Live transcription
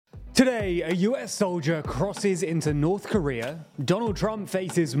Today, a US soldier crosses into North Korea, Donald Trump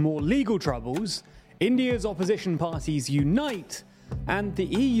faces more legal troubles, India's opposition parties unite, and the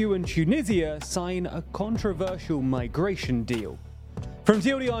EU and Tunisia sign a controversial migration deal. From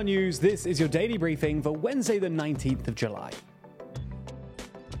TLDR News, this is your daily briefing for Wednesday the 19th of July.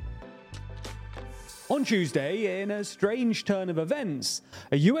 On Tuesday, in a strange turn of events,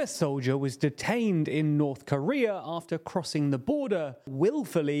 a US soldier was detained in North Korea after crossing the border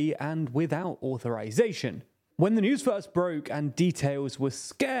willfully and without authorization. When the news first broke and details were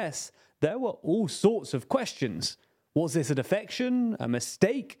scarce, there were all sorts of questions. Was this a defection, a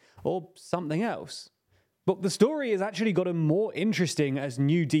mistake, or something else? But the story has actually gotten more interesting as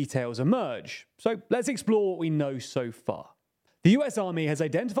new details emerge, so let's explore what we know so far. The US Army has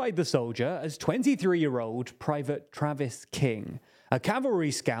identified the soldier as 23-year-old Private Travis King, a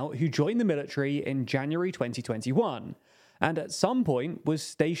cavalry scout who joined the military in January 2021, and at some point was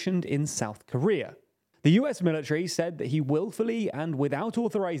stationed in South Korea. The US military said that he willfully and without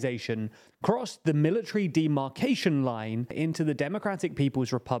authorization crossed the military demarcation line into the Democratic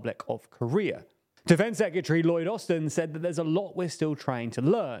People's Republic of Korea. Defense Secretary Lloyd Austin said that there's a lot we're still trying to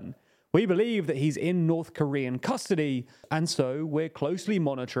learn. We believe that he's in North Korean custody, and so we're closely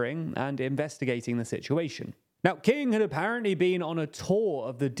monitoring and investigating the situation. Now, King had apparently been on a tour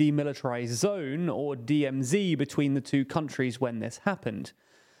of the Demilitarized Zone, or DMZ, between the two countries when this happened.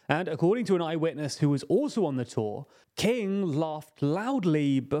 And according to an eyewitness who was also on the tour, King laughed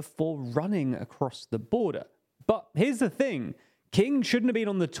loudly before running across the border. But here's the thing, King shouldn't have been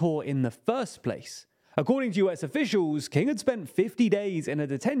on the tour in the first place. According to US officials, King had spent 50 days in a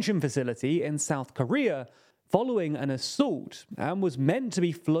detention facility in South Korea following an assault and was meant to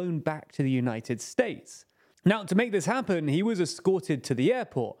be flown back to the United States. Now, to make this happen, he was escorted to the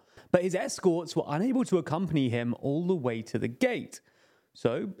airport, but his escorts were unable to accompany him all the way to the gate.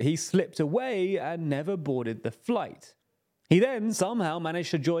 So he slipped away and never boarded the flight. He then somehow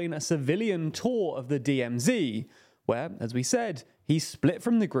managed to join a civilian tour of the DMZ, where, as we said, he split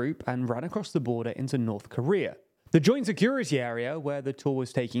from the group and ran across the border into North Korea. The joint security area where the tour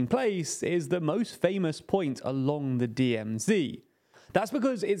was taking place is the most famous point along the DMZ. That's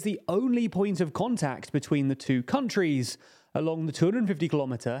because it's the only point of contact between the two countries along the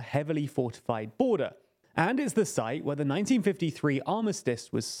 250-kilometer heavily fortified border. And it's the site where the 1953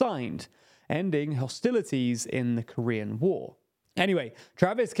 armistice was signed, ending hostilities in the Korean War. Anyway,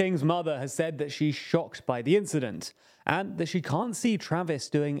 Travis King's mother has said that she's shocked by the incident, and that she can't see Travis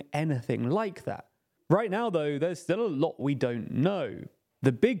doing anything like that. Right now, though, there's still a lot we don't know.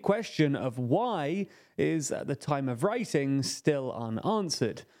 The big question of why is, at the time of writing, still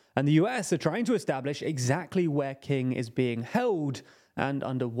unanswered, and the US are trying to establish exactly where King is being held and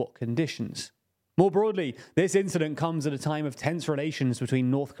under what conditions. More broadly, this incident comes at a time of tense relations between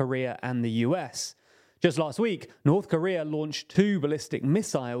North Korea and the US. Just last week, North Korea launched 2 ballistic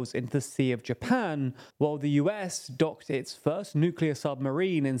missiles into the Sea of Japan, while the US docked its first nuclear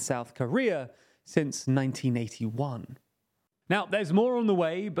submarine in South Korea since 1981. Now, there's more on the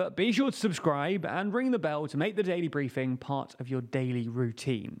way, but be sure to subscribe and ring the bell to make the daily briefing part of your daily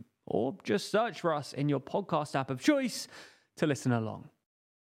routine. Or just search for us in your podcast app of choice to listen along.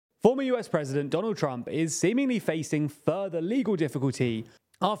 Former US President Donald Trump is seemingly facing further legal difficulty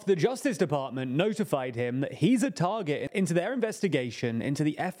after the Justice Department notified him that he's a target into their investigation into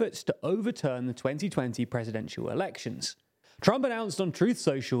the efforts to overturn the 2020 presidential elections. Trump announced on Truth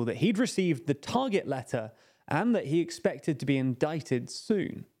Social that he'd received the target letter and that he expected to be indicted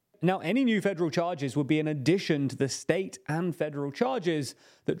soon. Now, any new federal charges would be in addition to the state and federal charges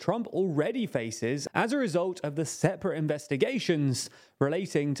that Trump already faces as a result of the separate investigations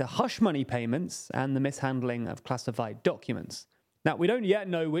relating to hush money payments and the mishandling of classified documents. Now, we don't yet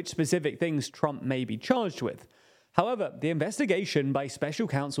know which specific things Trump may be charged with. However, the investigation by special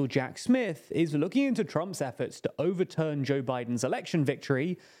counsel Jack Smith is looking into Trump's efforts to overturn Joe Biden's election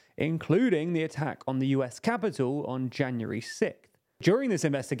victory, including the attack on the US Capitol on January 6th. During this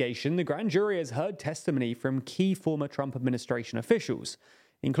investigation, the grand jury has heard testimony from key former Trump administration officials,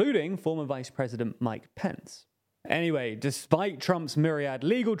 including former Vice President Mike Pence. Anyway, despite Trump's myriad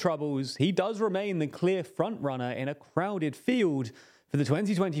legal troubles, he does remain the clear frontrunner in a crowded field for the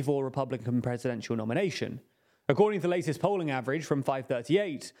 2024 Republican presidential nomination. According to the latest polling average from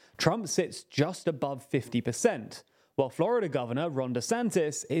 538, Trump sits just above 50%, while Florida Governor Ron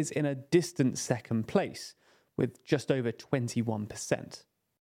DeSantis is in a distant second place, with just over 21%.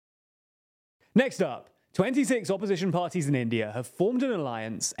 Next up, 26 opposition parties in India have formed an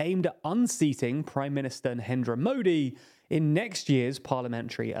alliance aimed at unseating Prime Minister Narendra Modi in next year's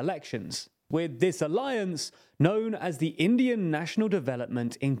parliamentary elections. with this alliance known as the Indian National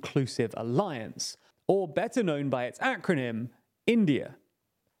Development Inclusive Alliance, or better known by its acronym, India.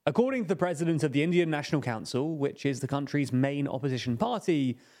 According to the president of the Indian National Council, which is the country's main opposition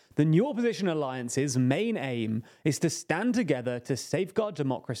party, the new opposition alliance's main aim is to stand together to safeguard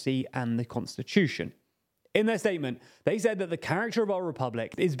democracy and the constitution. In their statement, they said that the character of our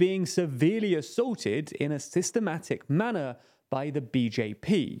republic is being severely assaulted in a systematic manner by the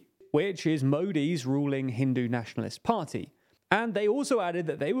BJP, which is Modi's ruling Hindu nationalist party. And they also added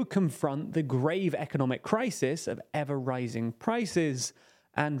that they would confront the grave economic crisis of ever-rising prices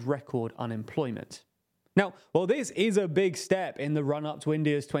and record unemployment. Now, while this is a big step in the run-up to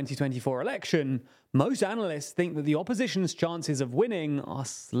India's 2024 election, most analysts think that the opposition's chances of winning are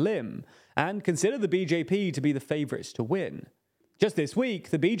slim and consider the BJP to be the favourites to win. Just this week,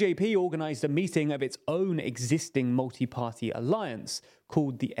 the BJP organised a meeting of its own existing multi-party alliance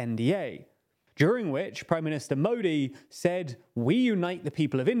called the NDA, during which Prime Minister Modi said, "We unite the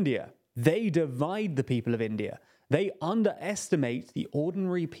people of India. They divide the people of India. They underestimate the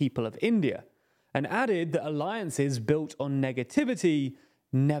ordinary people of India," and added that alliances built on negativity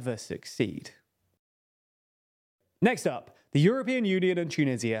never succeed. Next up, the European Union and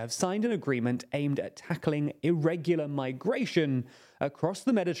Tunisia have signed an agreement aimed at tackling irregular migration across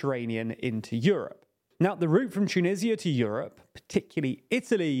the Mediterranean into Europe. Now, the route from Tunisia to Europe, particularly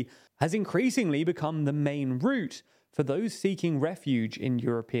Italy, has increasingly become the main route for those seeking refuge in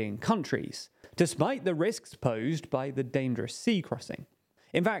European countries, despite the risks posed by the dangerous sea crossing.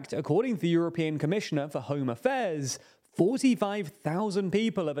 In fact, according to the European Commissioner for Home Affairs, 45,000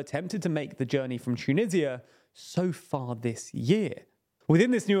 people have attempted to make the journey from Tunisia so far this year.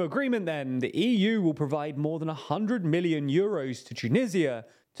 Within this new agreement, then, the EU will provide more than 100 million euros to Tunisia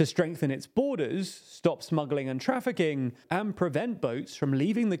to strengthen its borders, stop smuggling and trafficking, and prevent boats from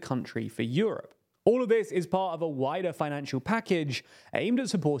leaving the country for Europe. All of this is part of a wider financial package aimed at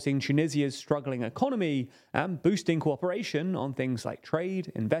supporting Tunisia's struggling economy and boosting cooperation on things like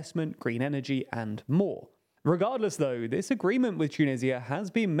trade, investment, green energy, and more. Regardless, though, this agreement with Tunisia has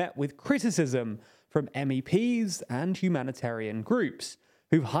been met with criticism from MEPs and humanitarian groups,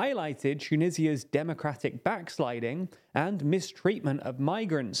 who've highlighted Tunisia's democratic backsliding and mistreatment of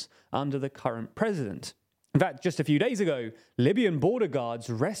migrants under the current president. In fact, just a few days ago, Libyan border guards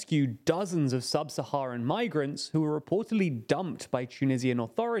rescued dozens of sub-Saharan migrants who were reportedly dumped by Tunisian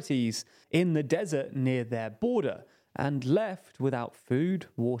authorities in the desert near their border and left without food,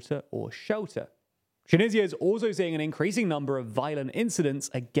 water, or shelter. Tunisia is also seeing an increasing number of violent incidents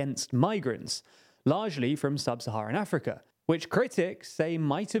against migrants, largely from sub-Saharan Africa, which critics say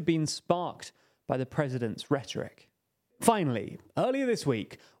might have been sparked by the president's rhetoric. Finally, earlier this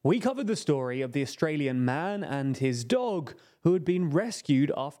week, we covered the story of the Australian man and his dog who had been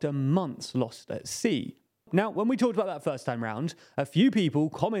rescued after months lost at sea. Now, when we talked about that first time round, a few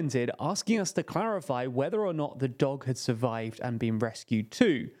people commented asking us to clarify whether or not the dog had survived and been rescued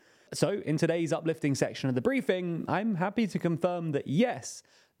too. So, in today's uplifting section of the briefing, I'm happy to confirm that yes,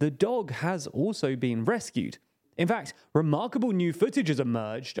 the dog has also been rescued. In fact, remarkable new footage has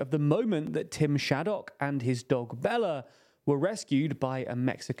emerged of the moment that Tim Shaddock and his dog Bella were rescued by a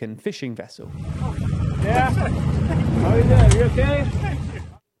Mexican fishing vessel. Yeah. How are you doing? You okay?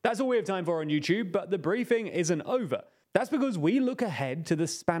 That's all we have time for on YouTube, but the briefing isn't over. That's because we look ahead to the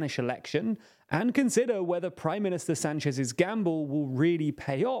Spanish election and consider whether Prime Minister Sanchez's gamble will really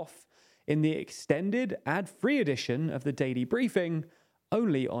pay off in the extended, ad-free edition of the Daily Briefing,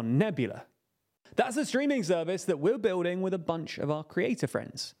 only on Nebula. That's a streaming service that we're building with a bunch of our creator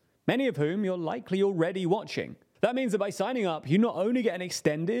friends, many of whom you're likely already watching. That means that by signing up, you not only get an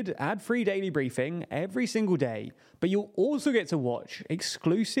extended, ad-free daily briefing every single day, but you'll also get to watch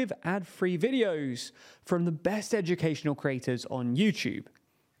exclusive ad-free videos from the best educational creators on YouTube.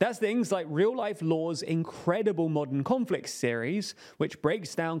 That's things like Real Life Law's incredible Modern Conflicts series, which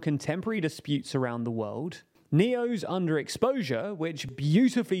breaks down contemporary disputes around the world, Neo's Underexposure, which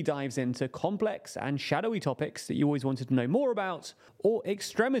beautifully dives into complex and shadowy topics that you always wanted to know more about, or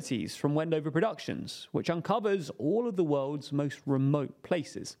Extremities from Wendover Productions, which uncovers all of the world's most remote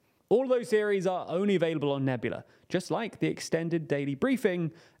places. All of those series are only available on Nebula, just like the extended daily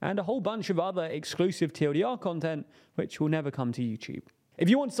briefing and a whole bunch of other exclusive TLDR content, which will never come to YouTube. If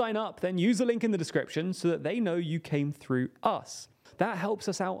you want to sign up, then use the link in the description so that they know you came through us. That helps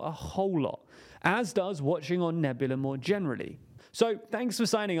us out a whole lot, as does watching on Nebula more generally. So thanks for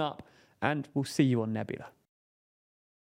signing up, and we'll see you on Nebula.